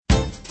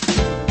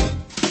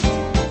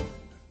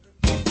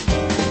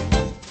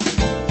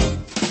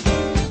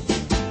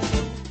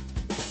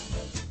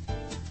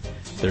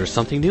There's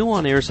something new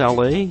on Ears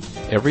LA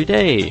every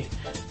day.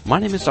 My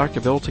name is Dr.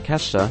 Bill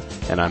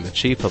Takeshita, and I'm the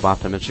Chief of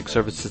Optometric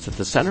Services at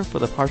the Center for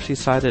the Partially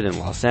Sighted in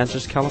Los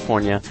Angeles,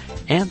 California,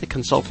 and the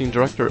Consulting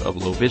Director of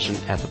Low Vision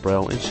at the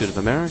Braille Institute of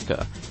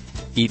America.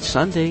 Each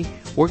Sunday,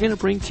 we're going to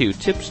bring to you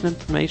tips and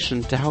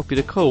information to help you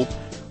to cope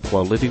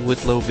while living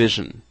with low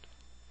vision.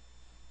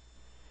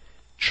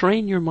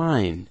 Train your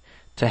mind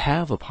to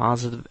have a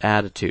positive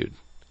attitude.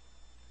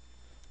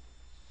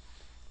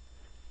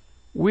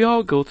 We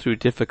all go through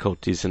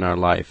difficulties in our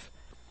life.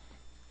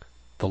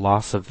 The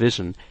loss of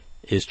vision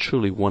is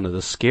truly one of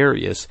the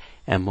scariest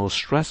and most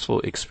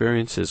stressful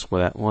experiences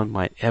that one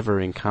might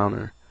ever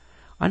encounter.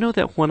 I know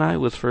that when I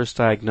was first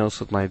diagnosed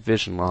with my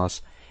vision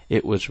loss,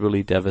 it was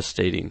really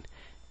devastating.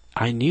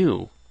 I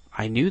knew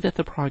that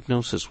the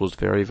prognosis was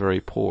very, very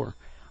poor.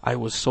 I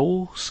was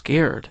so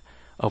scared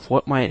of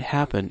what might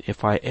happen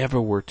if I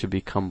ever were to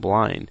become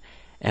blind,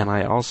 and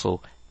I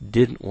also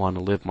didn't want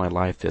to live my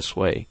life this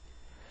way.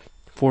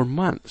 For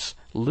months,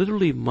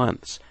 literally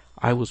months,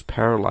 I was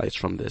paralyzed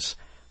from this.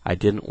 I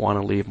didn't want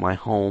to leave my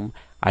home.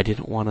 I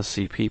didn't want to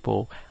see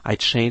people. I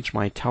changed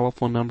my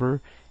telephone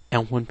number,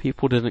 and when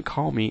people didn't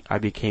call me, I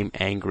became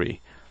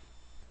angry.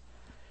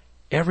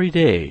 Every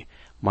day,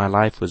 my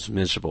life was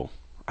miserable.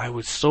 I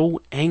was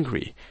so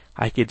angry.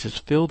 I could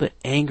just feel the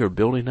anger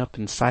building up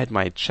inside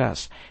my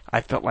chest.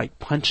 I felt like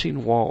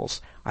punching walls.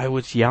 I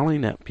was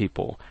yelling at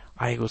people.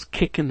 I was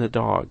kicking the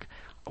dog.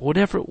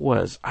 Whatever it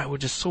was, I was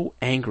just so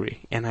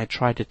angry, and I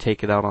tried to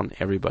take it out on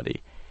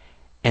everybody.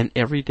 And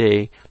every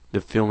day,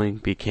 the feeling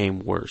became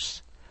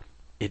worse.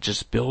 It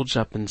just builds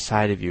up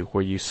inside of you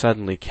where you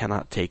suddenly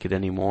cannot take it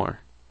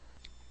anymore.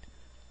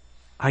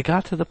 I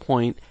got to the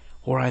point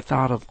where I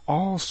thought of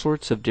all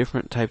sorts of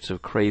different types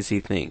of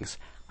crazy things.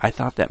 I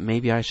thought that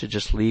maybe I should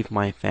just leave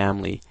my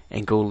family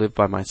and go live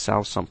by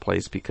myself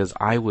someplace because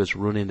I was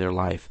ruining their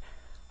life.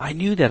 I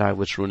knew that I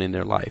was ruining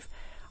their life.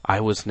 I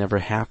was never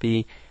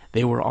happy.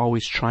 They were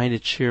always trying to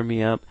cheer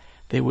me up.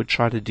 They would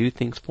try to do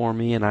things for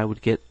me, and I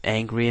would get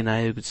angry, and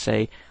I would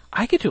say,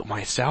 I could do it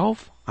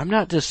myself. I'm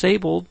not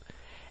disabled.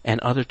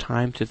 And other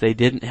times, if they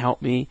didn't help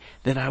me,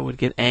 then I would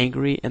get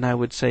angry, and I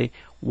would say,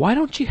 why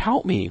don't you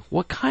help me?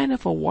 What kind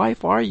of a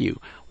wife are you?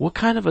 What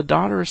kind of a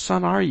daughter or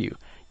son are you?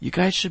 You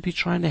guys should be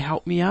trying to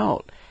help me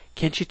out.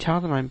 Can't you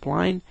tell that I'm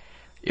blind?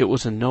 It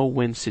was a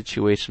no-win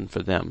situation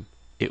for them.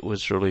 It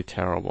was really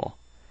terrible.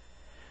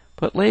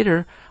 But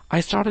later, I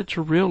started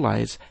to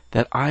realize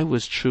that I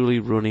was truly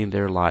ruining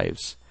their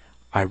lives.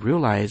 I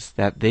realized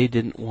that they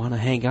didn't want to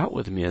hang out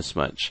with me as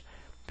much.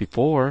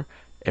 Before,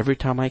 every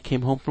time I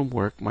came home from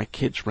work, my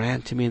kids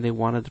ran to me and they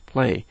wanted to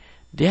play.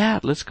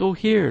 Dad, let's go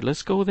here,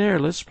 let's go there,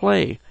 let's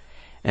play.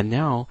 And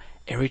now,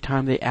 every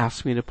time they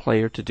asked me to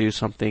play or to do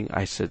something,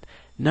 I said,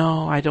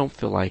 no, I don't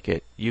feel like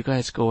it. You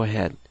guys go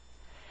ahead.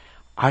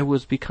 I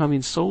was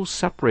becoming so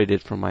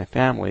separated from my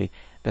family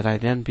that I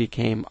then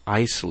became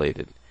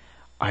isolated.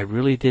 I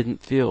really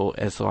didn't feel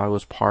as though I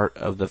was part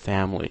of the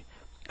family.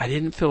 I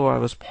didn't feel I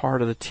was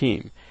part of the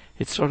team.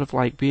 It's sort of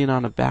like being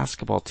on a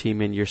basketball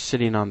team and you're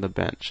sitting on the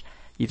bench.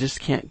 You just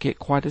can't get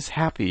quite as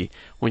happy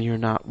when you're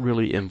not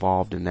really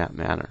involved in that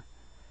manner.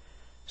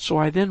 So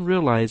I then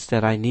realized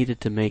that I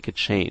needed to make a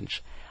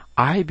change.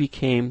 I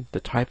became the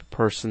type of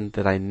person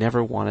that I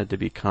never wanted to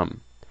become.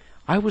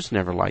 I was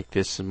never like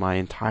this in my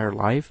entire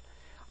life.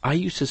 I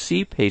used to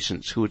see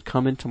patients who would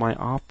come into my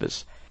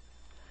office.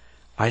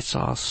 I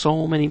saw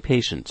so many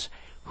patients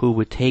who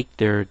would take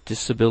their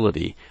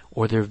disability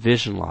or their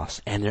vision loss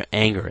and their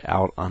anger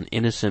out on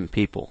innocent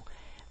people.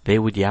 They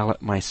would yell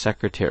at my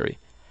secretary,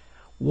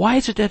 why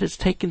is it that it's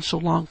taken so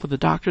long for the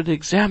doctor to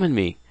examine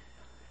me?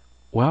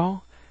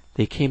 Well,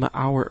 they came an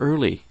hour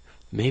early.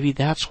 Maybe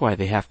that's why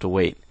they have to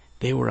wait.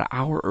 They were an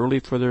hour early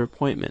for their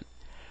appointment.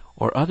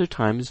 Or other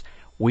times,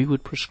 we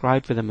would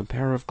prescribe for them a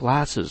pair of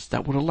glasses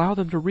that would allow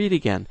them to read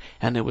again,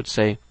 and they would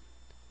say,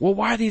 well,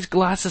 why are these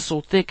glasses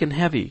so thick and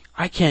heavy?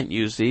 I can't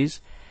use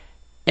these.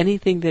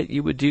 Anything that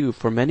you would do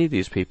for many of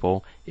these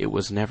people, it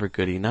was never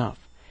good enough.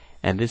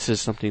 And this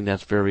is something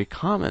that's very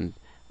common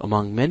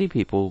among many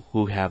people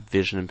who have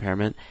vision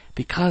impairment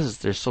because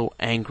they're so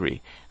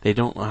angry. They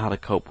don't know how to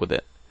cope with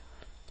it.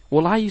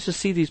 Well, I used to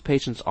see these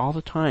patients all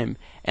the time,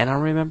 and I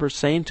remember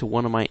saying to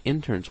one of my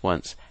interns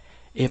once,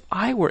 if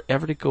I were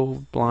ever to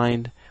go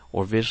blind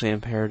or visually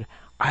impaired,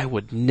 I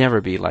would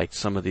never be like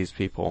some of these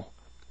people.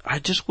 I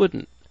just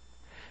wouldn't.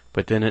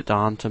 But then it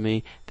dawned on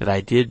me that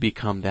I did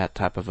become that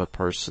type of a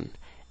person,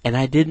 and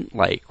I didn't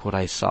like what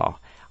I saw.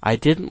 I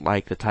didn't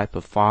like the type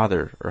of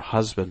father or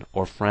husband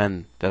or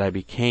friend that I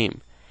became.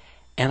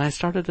 And I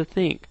started to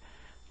think,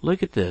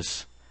 look at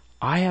this.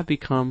 I have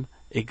become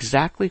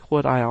exactly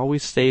what I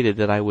always stated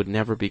that I would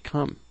never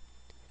become.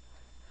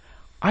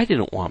 I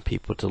didn't want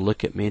people to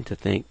look at me and to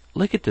think,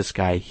 look at this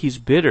guy, he's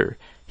bitter,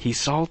 he's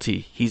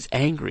salty, he's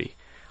angry.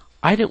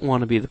 I didn't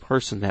want to be the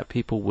person that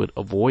people would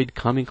avoid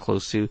coming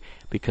close to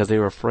because they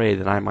were afraid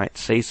that I might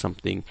say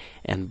something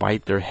and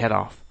bite their head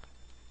off.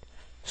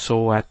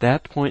 So at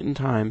that point in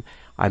time,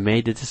 I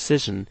made the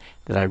decision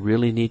that I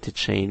really need to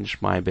change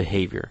my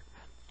behavior.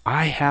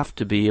 I have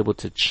to be able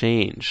to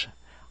change.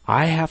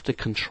 I have to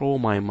control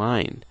my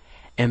mind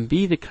and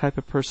be the type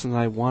of person that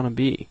I want to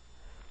be.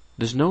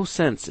 There's no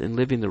sense in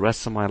living the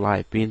rest of my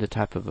life being the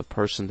type of a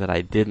person that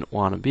I didn't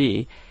want to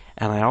be,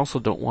 and I also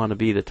don't want to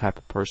be the type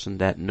of person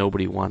that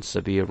nobody wants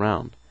to be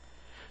around.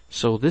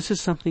 So this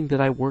is something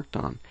that I worked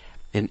on,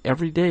 and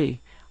every day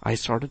I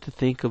started to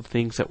think of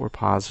things that were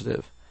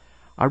positive.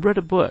 I read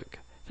a book.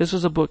 This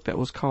was a book that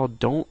was called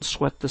Don't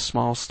Sweat the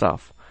Small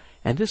Stuff,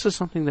 and this is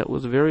something that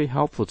was very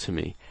helpful to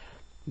me.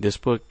 This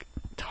book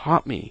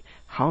taught me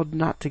how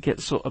not to get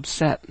so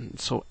upset and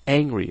so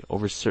angry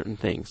over certain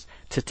things,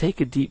 to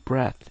take a deep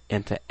breath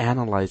and to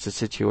analyze the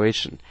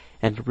situation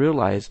and to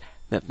realize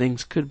that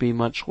things could be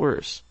much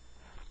worse.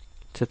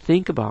 To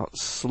think about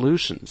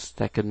solutions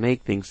that could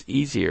make things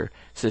easier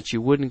so that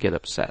you wouldn't get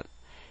upset.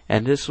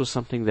 And this was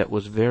something that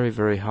was very,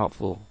 very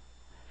helpful.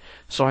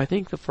 So I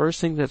think the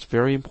first thing that's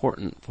very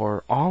important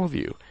for all of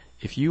you,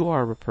 if you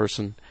are a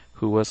person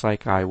who was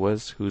like I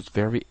was, who's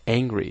very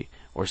angry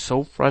or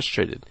so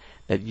frustrated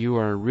that you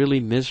are really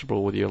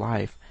miserable with your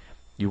life,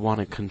 you want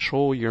to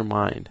control your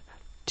mind.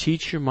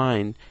 Teach your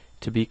mind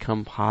to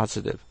become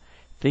positive.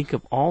 Think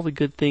of all the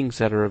good things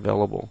that are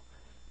available.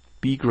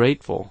 Be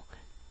grateful.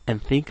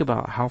 And think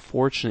about how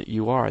fortunate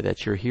you are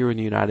that you're here in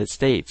the United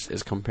States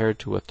as compared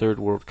to a third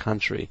world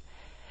country.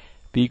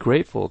 Be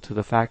grateful to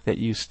the fact that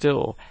you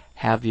still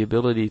have the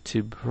ability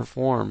to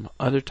perform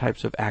other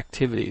types of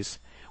activities,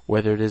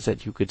 whether it is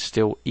that you could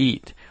still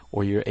eat,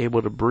 or you're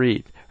able to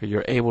breathe, or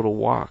you're able to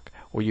walk,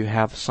 or you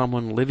have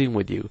someone living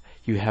with you,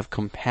 you have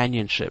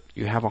companionship,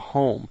 you have a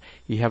home,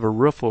 you have a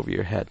roof over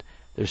your head.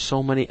 There's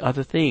so many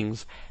other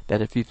things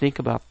that if you think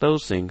about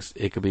those things,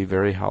 it could be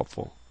very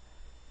helpful.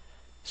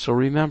 So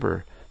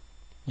remember,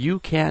 you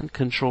can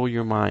control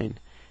your mind.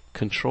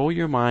 Control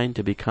your mind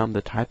to become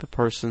the type of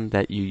person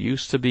that you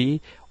used to be,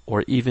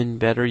 or even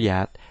better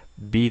yet,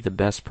 be the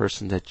best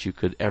person that you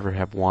could ever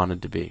have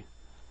wanted to be.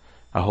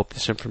 I hope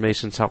this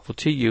information is helpful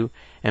to you,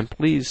 and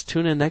please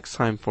tune in next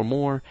time for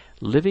more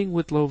Living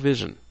with Low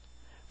Vision.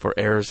 For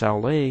Airs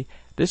LA,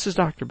 this is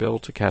Dr. Bill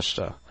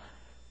Takeshita.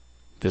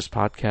 This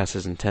podcast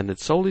is intended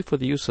solely for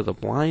the use of the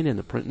blind and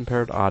the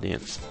print-impaired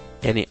audience.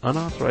 Any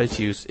unauthorized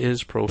use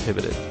is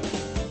prohibited.